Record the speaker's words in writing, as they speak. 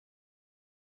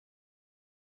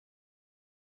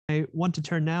I want to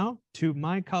turn now to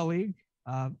my colleague,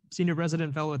 Senior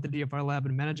Resident Fellow at the DFR Lab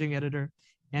and Managing Editor,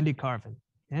 Andy Carvin.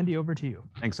 Andy, over to you.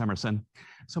 Thanks, Emerson.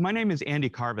 So my name is Andy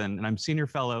Carvin, and I'm Senior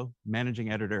Fellow,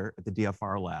 Managing Editor at the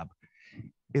DFR Lab.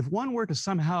 If one were to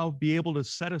somehow be able to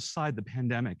set aside the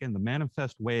pandemic and the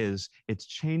manifest ways it's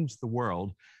changed the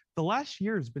world, the last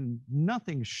year has been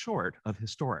nothing short of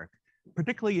historic,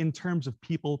 particularly in terms of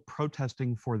people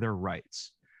protesting for their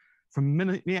rights. From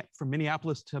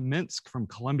Minneapolis to Minsk, from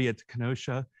Columbia to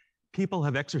Kenosha, people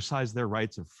have exercised their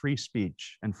rights of free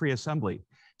speech and free assembly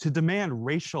to demand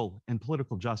racial and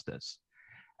political justice.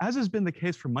 As has been the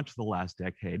case for much of the last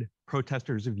decade,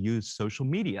 protesters have used social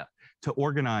media to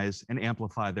organize and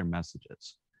amplify their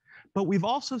messages. But we've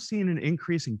also seen an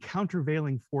increase in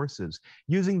countervailing forces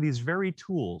using these very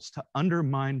tools to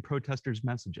undermine protesters'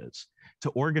 messages, to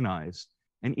organize,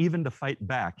 and even to fight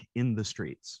back in the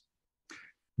streets.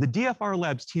 The DFR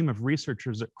Lab's team of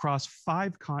researchers across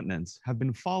 5 continents have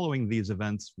been following these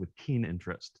events with keen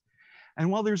interest.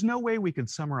 And while there's no way we could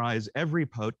summarize every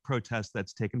protest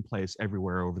that's taken place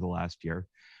everywhere over the last year,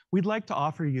 we'd like to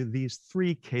offer you these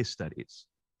 3 case studies.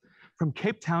 From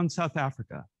Cape Town, South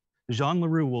Africa, Jean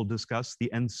Roux will discuss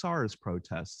the End SARS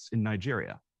protests in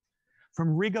Nigeria.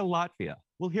 From Riga, Latvia,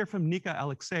 we'll hear from Nika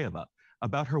Aleksejeva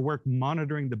about her work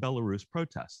monitoring the Belarus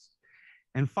protests.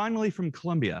 And finally, from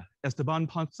Colombia, Esteban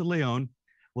Ponce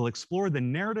will explore the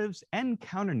narratives and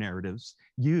counter-narratives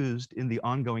used in the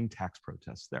ongoing tax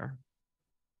protests there.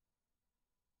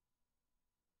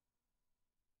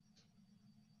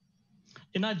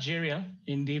 In Nigeria,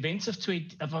 in the events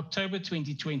of October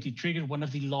 2020 triggered one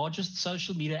of the largest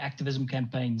social media activism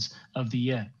campaigns of the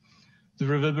year. The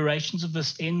reverberations of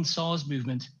this End SARS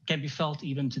movement can be felt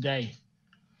even today.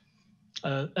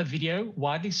 A video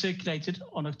widely circulated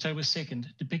on October 2nd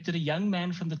depicted a young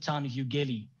man from the town of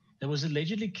Ughelli that was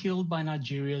allegedly killed by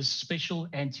Nigeria's Special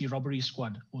Anti-Robbery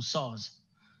Squad, or SARS.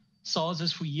 SARS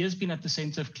has for years been at the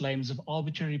center of claims of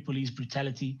arbitrary police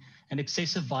brutality and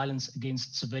excessive violence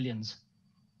against civilians.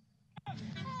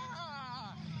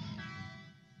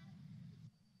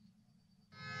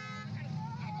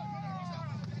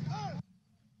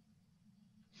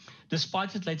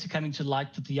 Despite it later coming to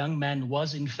light that the young man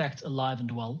was in fact alive and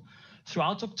well,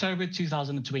 throughout October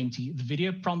 2020, the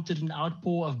video prompted an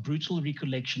outpour of brutal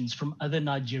recollections from other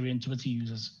Nigerian Twitter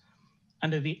users.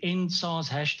 Under the End SARS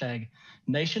hashtag,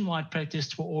 nationwide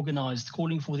protests were organized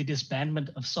calling for the disbandment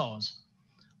of SARS.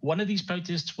 One of these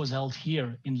protests was held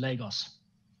here in Lagos.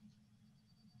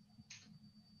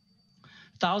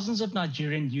 Thousands of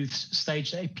Nigerian youths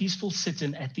staged a peaceful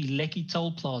sit-in at the Lekki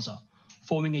toll plaza,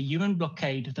 forming a human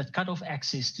blockade that cut off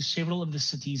access to several of the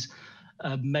city's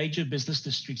major business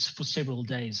districts for several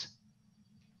days.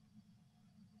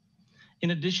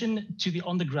 In addition to the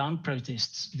on-the-ground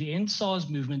protests, the End SARS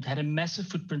movement had a massive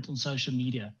footprint on social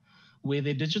media, where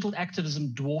their digital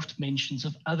activism dwarfed mentions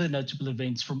of other notable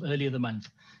events from earlier the month,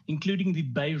 including the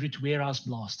Beirut warehouse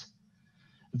blast.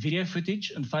 Video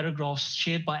footage and photographs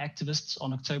shared by activists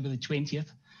on October the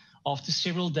 20th, after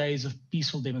several days of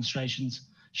peaceful demonstrations,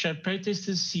 showed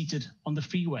protesters seated on the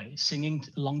freeway, singing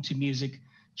along to music,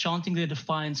 chanting their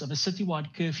defiance of a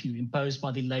citywide curfew imposed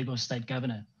by the Lagos state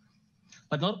governor.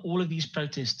 But not all of these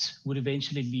protests would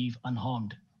eventually leave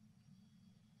unharmed.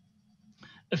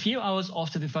 A few hours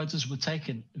after the photos were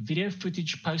taken, video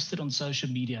footage posted on social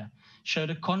media showed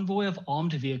a convoy of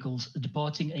armed vehicles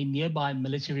departing a nearby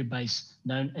military base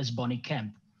known as Bonny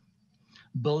Camp.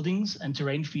 Buildings and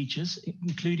terrain features,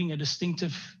 including a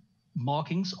distinctive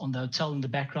markings on the hotel in the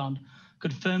background,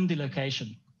 confirmed the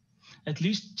location. At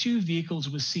least 2 vehicles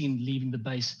were seen leaving the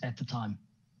base at the time.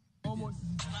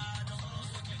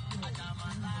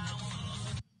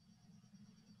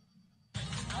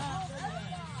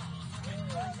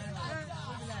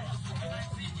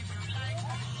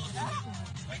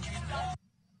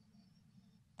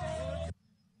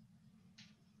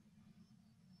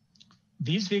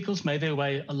 These vehicles made their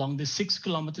way along the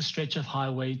 6-kilometer stretch of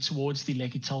highway towards the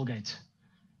Lekki tollgate.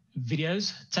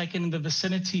 Videos taken in the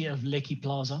vicinity of Lekki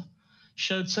Plaza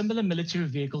showed similar military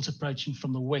vehicles approaching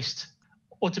from the west.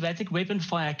 Automatic weapon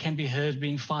fire can be heard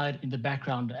being fired in the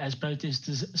background as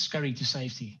protesters scurry to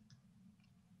safety.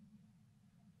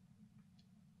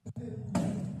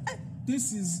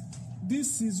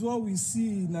 This is what we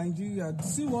see in Nigeria.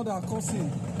 See what they are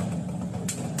causing.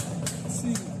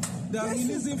 See, they are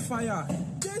releasing fire.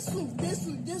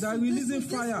 They are releasing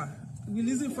fire.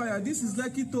 Releasing fire. This is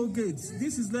Lekki toll gate.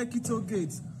 This is Lekki toll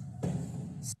gate.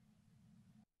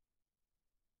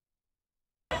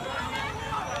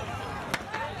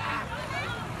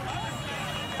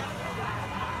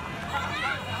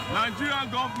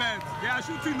 Nigerian government, they are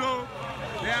shooting low.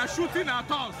 They are shooting at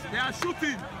us. They are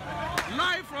shooting.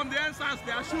 Live from the entrance,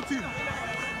 they are shooting.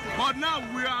 But now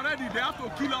we are ready. They have to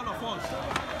kill all of us.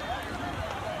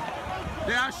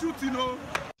 They are shooting, oh.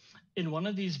 In one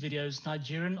of these videos,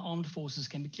 Nigerian armed forces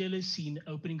can be clearly seen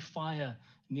opening fire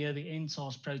near the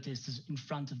NSAS protesters in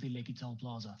front of the Lekki Toll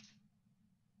Plaza.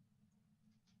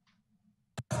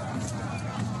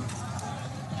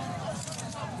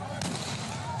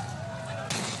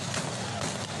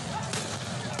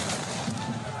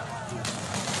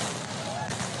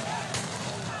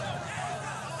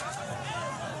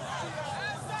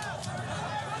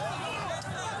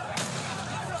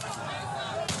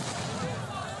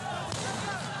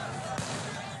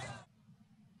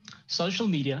 Social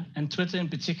media, and Twitter in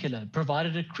particular,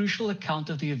 provided a crucial account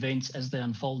of the events as they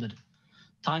unfolded.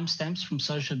 Timestamps from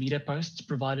social media posts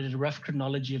provided a rough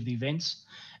chronology of the events,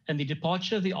 and the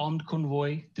departure of the armed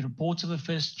convoy, the reports of the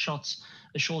first shots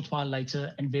a short while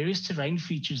later, and various terrain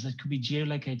features that could be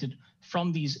geolocated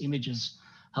from these images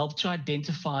helped to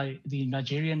identify the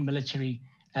Nigerian military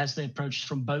as they approached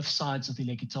from both sides of the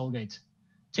Lekki Tollgate.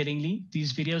 Tellingly,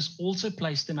 these videos also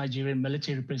placed the Nigerian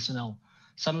military personnel,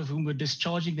 some of whom were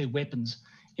discharging their weapons,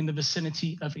 in the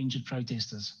vicinity of injured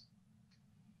protesters.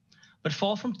 But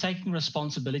far from taking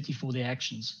responsibility for their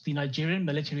actions, the Nigerian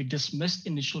military dismissed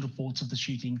initial reports of the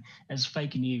shooting as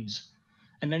fake news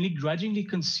and only grudgingly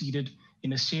conceded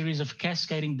in a series of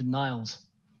cascading denials.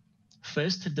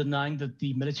 First, denying that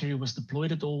the military was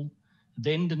deployed at all,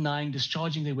 then denying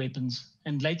discharging their weapons,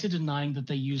 and later denying that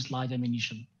they used live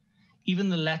ammunition. Even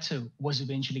the latter was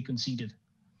eventually conceded.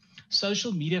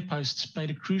 Social media posts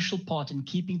played a crucial part in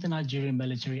keeping the Nigerian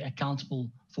military accountable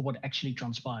for what actually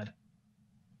transpired.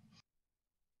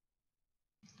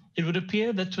 It would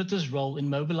appear that Twitter's role in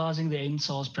mobilizing the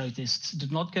NSAS protests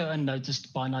did not go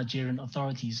unnoticed by Nigerian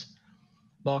authorities.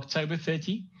 By October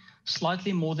 30,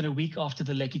 slightly more than a week after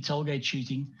the Lekki Tollgate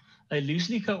shooting, a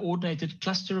loosely coordinated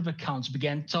cluster of accounts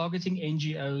began targeting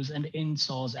NGOs and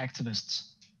NSAS activists.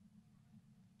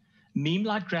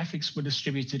 Meme-like graphics were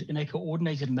distributed in a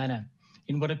coordinated manner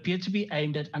in what appeared to be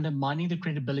aimed at undermining the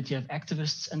credibility of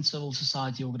activists and civil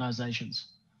society organizations.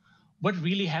 What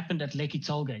really happened at Lekki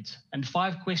Tollgate, and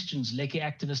 5 questions Lekki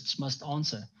activists must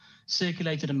answer,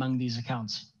 circulated among these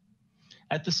accounts.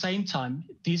 At the same time,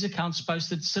 these accounts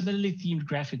posted similarly themed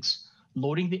graphics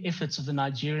lauding the efforts of the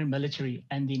Nigerian military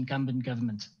and the incumbent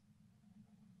government.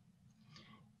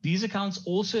 These accounts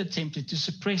also attempted to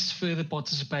suppress further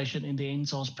participation in the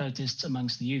NSAS protests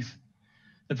amongst the youth.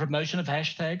 The promotion of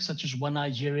hashtags such as One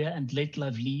Nigeria and Let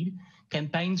Love Lead,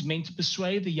 campaigns meant to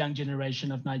persuade the young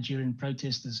generation of Nigerian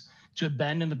protesters to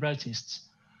abandon the protests,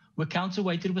 were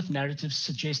counterweighted with narratives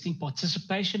suggesting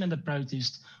participation in the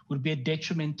protest would be a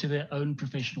detriment to their own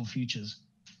professional futures.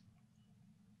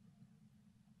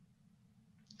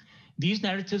 These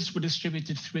narratives were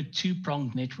distributed through a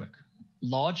 2-pronged network.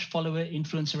 Large follower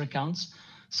influencer accounts,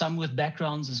 some with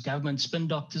backgrounds as government spin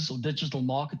doctors or digital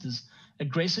marketers,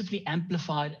 aggressively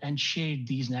amplified and shared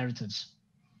these narratives.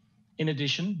 In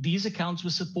addition, these accounts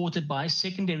were supported by a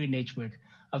secondary network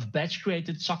of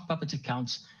batch-created sock puppet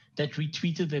accounts that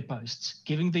retweeted their posts,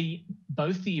 giving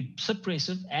both the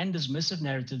suppressive and dismissive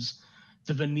narratives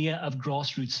the veneer of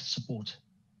grassroots support.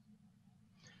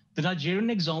 The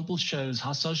Nigerian example shows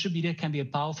how social media can be a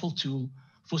powerful tool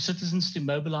for citizens to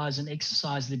mobilize and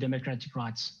exercise their democratic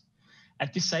rights.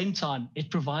 At the same time, it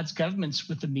provides governments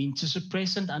with the means to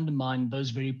suppress and undermine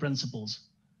those very principles.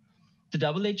 The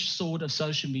double-edged sword of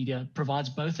social media provides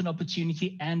both an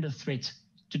opportunity and a threat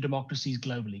to democracies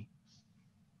globally.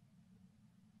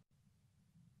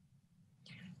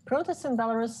 Protests in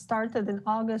Belarus started in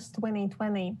August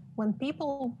 2020, when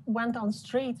people went on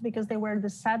streets because they were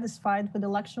dissatisfied with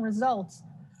election results.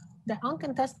 The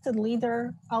uncontested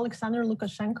leader, Alexander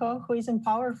Lukashenko, who is in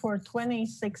power for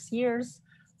 26 years,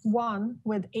 won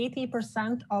with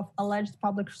 80% of alleged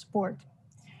public support.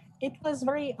 It was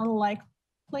very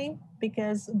unlikely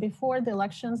because before the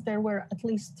elections, there were at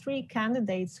least 3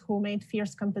 candidates who made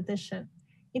fierce competition.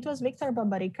 It was Viktor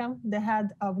Babarika, the head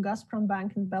of Gazprom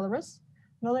Bank in Belarus,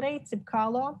 Valery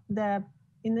Tsipkalo, the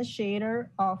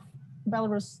initiator of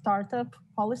Belarus startup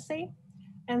policy,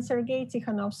 and Sergei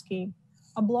Tikhanovsky,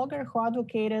 a blogger who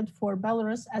advocated for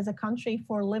Belarus as a country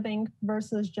for living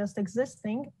versus just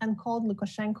existing and called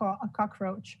Lukashenko a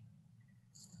cockroach.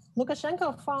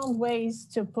 Lukashenko found ways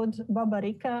to put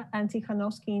Babarika and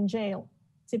Tikhanovsky in jail.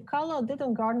 Tsipkalo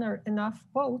didn't garner enough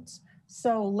votes,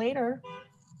 so later,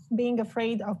 being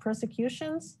afraid of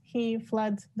persecutions, he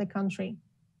fled the country.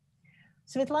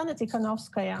 Svetlana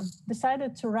Tikhanovskaya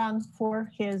decided to run for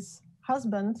his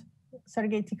husband,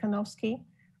 Sergei Tikhanovsky,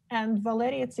 and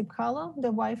Valeria Tsipkalo,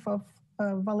 the wife of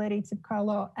Valery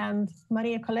Tsipkalo and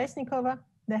Maria Kolesnikova,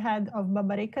 the head of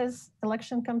Babarika's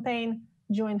election campaign,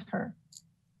 joined her.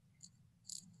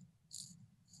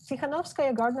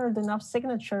 Tikhanovskaya garnered enough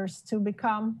signatures to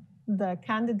become the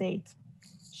candidate.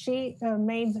 She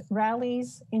made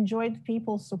rallies, enjoyed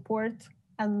people's support,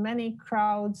 and many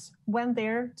crowds went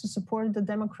there to support the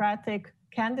Democratic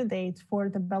candidate for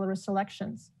the Belarus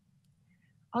elections.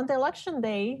 On the election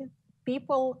day,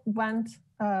 people went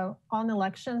on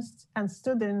elections and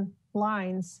stood in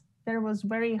lines. There was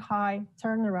very high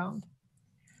turnaround.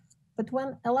 But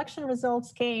when election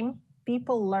results came,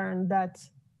 people learned that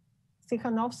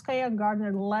Tikhanovskaya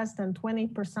garnered less than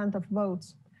 20% of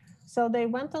votes. So they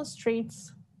went on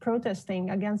streets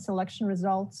protesting against election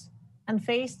results and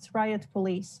faced riot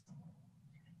police.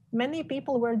 Many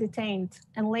people were detained,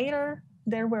 and later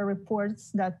there were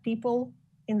reports that people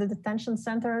in the detention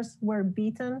centers were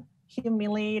beaten,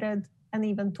 humiliated, and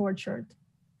even tortured.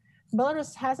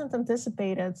 Belarus hasn't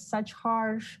anticipated such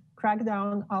harsh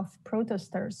crackdown of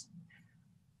protesters.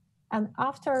 And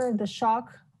after the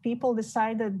shock, people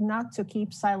decided not to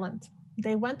keep silent.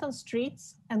 They went on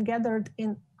streets and gathered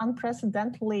in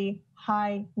unprecedentedly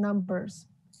high numbers.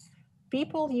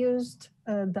 People used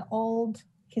the old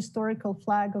historical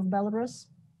flag of Belarus.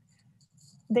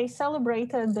 They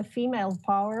celebrated the female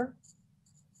power,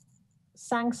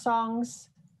 sang songs,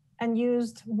 and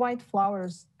used white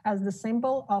flowers as the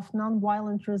symbol of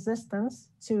nonviolent resistance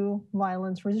to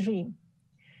violent regime.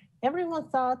 Everyone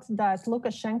thought that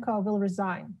Lukashenko will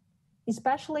resign,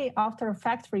 especially after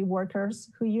factory workers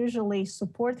who usually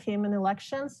support him in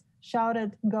elections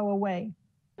shouted, "Go away."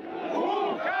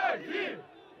 Уходи!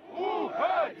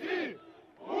 Уходи!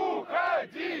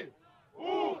 Уходи!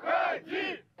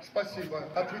 Уходи! Спасибо.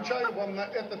 Отвечаю вам на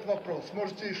этот вопрос.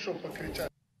 Можете еще покричать.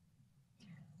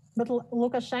 But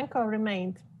Lukashenko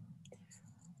remained.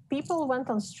 People went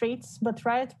on streets, but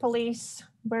riot police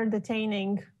were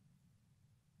detaining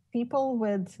people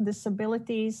with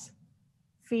disabilities,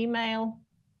 female,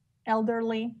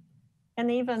 elderly,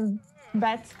 and even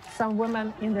bet some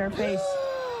women in their face.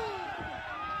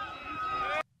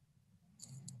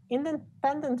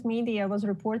 Independent media was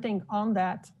reporting on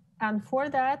that, and for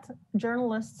that,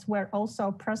 journalists were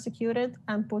also prosecuted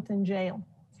and put in jail.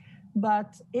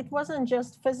 But it wasn't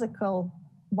just physical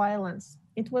violence.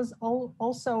 It was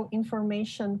also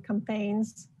information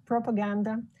campaigns,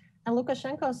 propaganda, and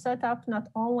Lukashenko set up not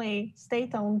only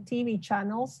state-owned TV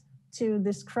channels to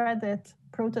discredit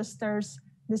protesters,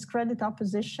 discredit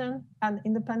opposition and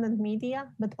independent media,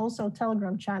 but also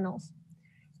Telegram channels.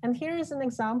 And here is an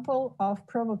example of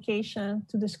provocation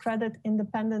to discredit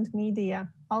independent media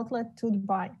outlet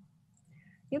Tudbay.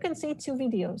 You can see two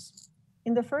videos.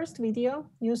 In the first video,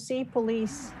 you see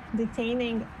police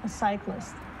detaining a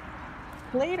cyclist.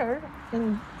 Later,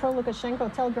 in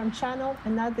pro-Lukashenko Telegram channel,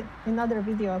 another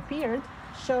video appeared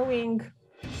showing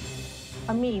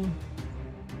a meme.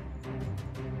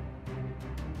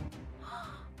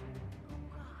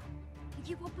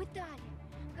 Его пытали.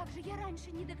 Как же я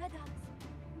раньше не догадалась?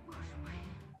 Боже мой.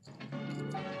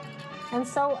 And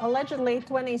so, allegedly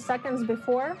 20 seconds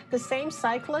before, the same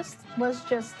cyclist was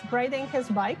just riding his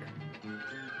bike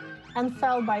and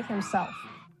fell by himself.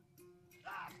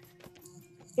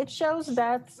 It shows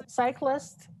that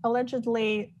cyclist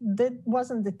allegedly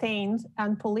wasn't detained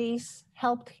and police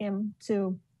helped him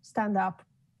to stand up.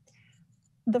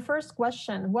 The first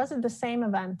question, was it the same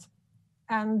event?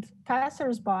 And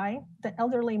passers-by, the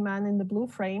elderly man in the blue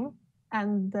frame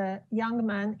and the young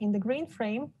man in the green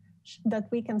frame that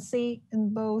we can see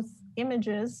in both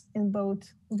images, in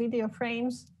both video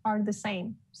frames, are the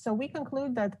same. So we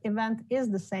conclude that event is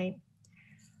the same.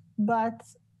 But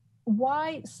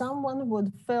why someone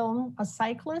would film a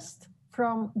cyclist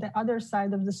from the other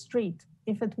side of the street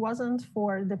if it wasn't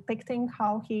for depicting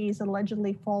how he is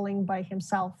allegedly falling by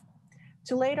himself?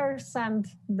 To later send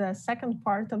the second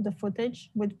part of the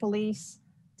footage with police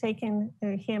taking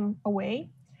him away,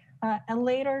 and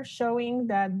later showing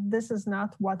that this is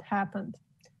not what happened.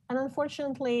 And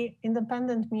unfortunately,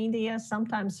 independent media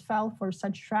sometimes fell for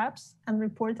such traps and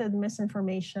reported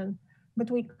misinformation, but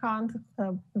we can't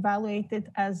evaluate it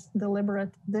as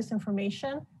deliberate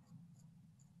disinformation.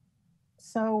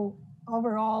 So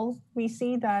overall, we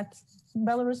see that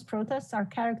Belarus protests are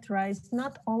characterized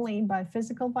not only by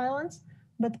physical violence,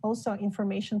 but also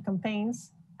information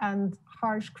campaigns and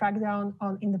harsh crackdown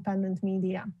on independent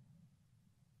media.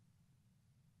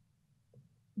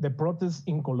 The protests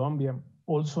in Colombia,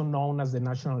 also known as the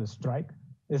National Strike,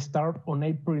 start on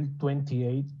April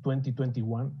 28,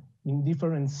 2021, in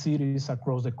different cities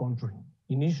across the country,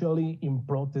 initially in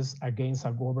protests against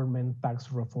a government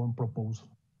tax reform proposal.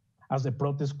 As the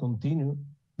protests continue,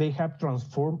 they have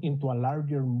transformed into a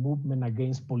larger movement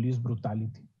against police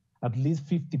brutality. At least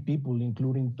 50 people,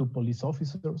 including 2 police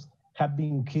officers, have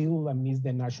been killed amidst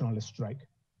the national strike.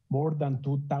 More than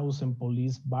 2,000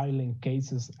 police violent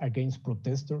cases against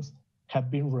protesters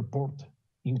have been reported,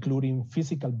 including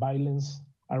physical violence,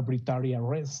 arbitrary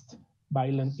arrest,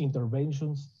 violent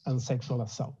interventions, and sexual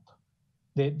assault.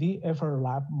 The DFR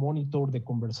Lab monitored the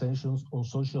conversations on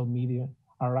social media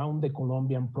around the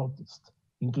Colombian protest,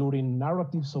 including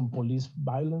narratives on police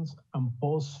violence and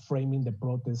posts framing the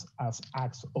protests as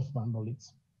acts of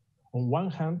vandalism. On one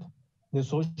hand, the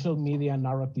social media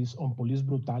narratives on police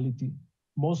brutality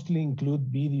mostly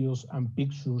include videos and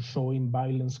pictures showing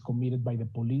violence committed by the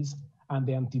police and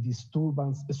the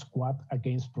anti-disturbance squad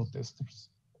against protesters.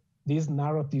 These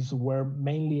narratives were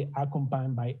mainly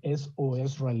accompanied by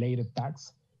SOS-related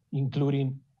tags,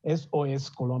 including SOS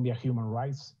Colombia Human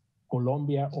Rights,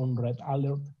 Colombia on Red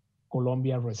Alert,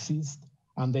 Colombia Resist,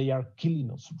 and they are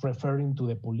killing us, referring to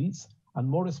the police, and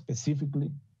more specifically,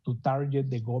 to target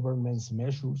the government's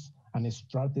measures and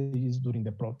strategies during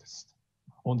the protest.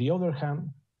 On the other hand,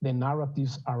 the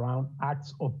narratives around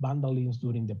acts of vandalism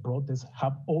during the protest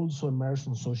have also emerged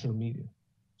on social media.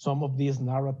 Some of these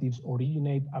narratives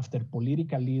originate after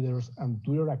political leaders and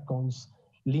Twitter accounts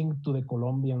linked to the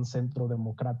Colombian Centro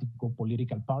Democrático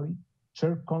political party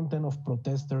share content of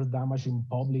protesters damaging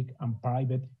public and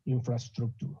private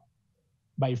infrastructure.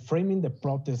 By framing the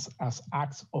protests as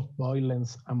acts of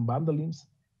violence and vandalism,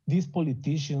 these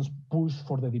politicians push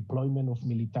for the deployment of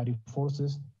military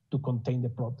forces to contain the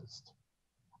protest.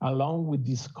 Along with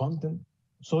this content,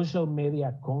 social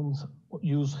media accounts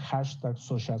use hashtags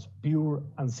such as pure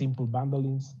and simple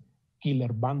vandalism, killer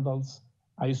vandals,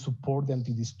 I support the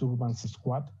anti-disturbance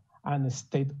squad, and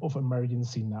state of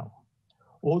emergency now.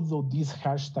 Although these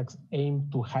hashtags aim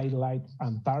to highlight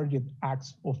and target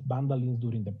acts of vandalism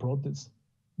during the protests,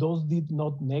 those did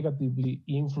not negatively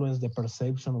influence the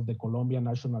perception of the Colombian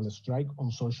national strike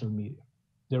on social media.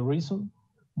 The reason?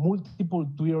 Multiple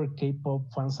Twitter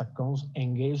K-pop fans accounts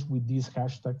engaged with these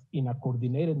hashtags in a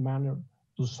coordinated manner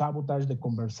to sabotage the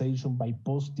conversation by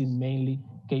posting mainly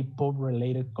K-pop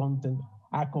related content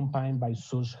accompanied by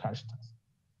such hashtags.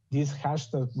 These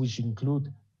hashtags, which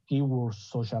include keywords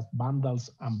such as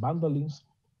vandals and vandalism,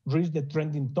 reach the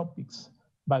trending topics,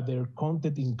 but their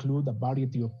content include a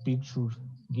variety of pictures,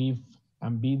 GIFs,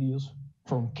 and videos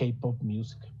from K-pop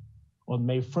music. On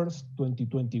May 1st,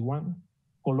 2021,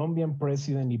 Colombian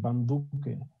President Iván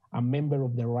Duque, a member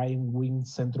of the right-wing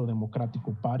Centro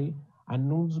Democrático Party,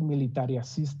 announced military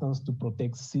assistance to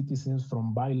protect citizens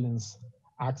from violence,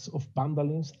 acts of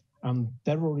vandalism, and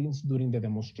terrorism during the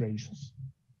demonstrations.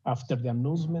 After the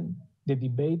announcement, the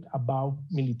debate about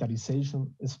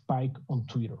militarization spiked on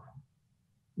Twitter.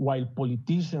 While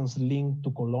politicians linked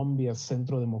to Colombia's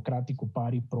Centro Democrático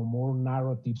Party promote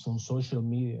narratives on social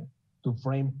media to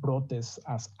frame protests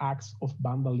as acts of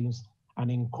vandalism and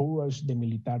encourage the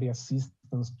military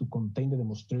assistance to contain the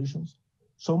demonstrations,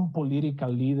 some political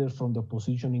leaders from the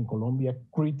opposition in Colombia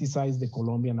criticize the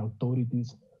Colombian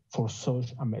authorities for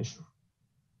such a measure.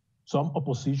 Some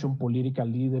opposition political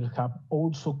leaders have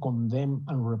also condemned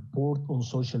and reported on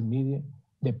social media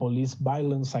the police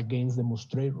violence against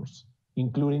demonstrators,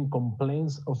 including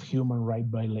complaints of human rights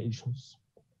violations.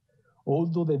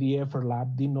 Although the DFR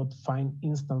Lab did not find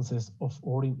instances of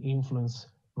foreign influence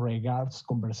regards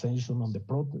conversation on the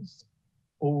protests,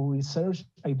 our research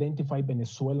identified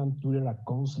Venezuelan Twitter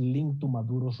accounts linked to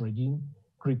Maduro's regime,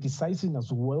 criticizing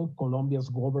as well Colombia's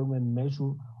government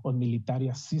measure on military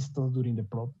assistance during the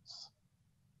protests.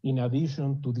 In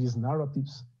addition to these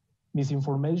narratives,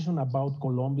 misinformation about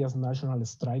Colombia's national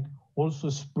strike also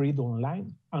spread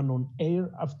online and on air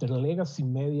after legacy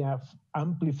media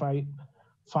amplified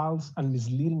false and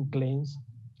misleading claims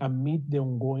amid the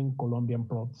ongoing Colombian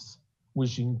protests,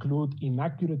 which include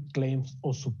inaccurate claims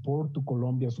of support to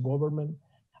Colombia's government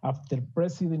after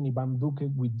President Iván Duque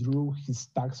withdrew his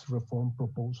tax reform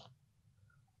proposal.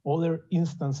 Other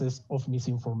instances of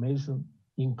misinformation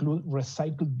include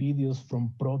recycled videos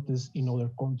from protests in other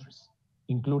countries,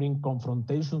 including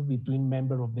confrontations between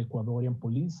members of the Ecuadorian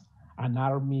police and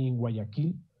army in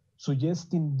Guayaquil,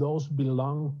 suggesting those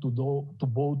belong to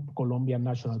both Colombian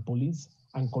National Police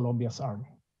and Colombia's army.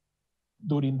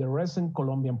 During the recent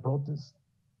Colombian protests,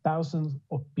 thousands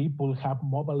of people have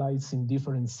mobilized in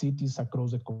different cities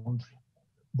across the country.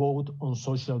 Both on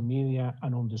social media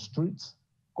and on the streets,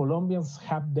 Colombians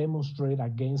have demonstrated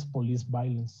against police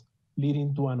violence,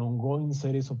 leading to an ongoing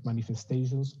series of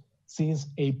manifestations since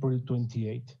April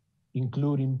 28,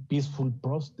 including peaceful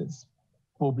protests,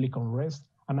 public unrest,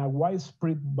 and a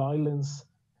widespread violence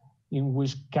in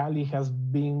which Cali has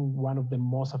been one of the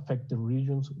most affected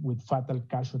regions with fatal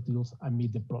casualties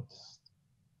amid the protests.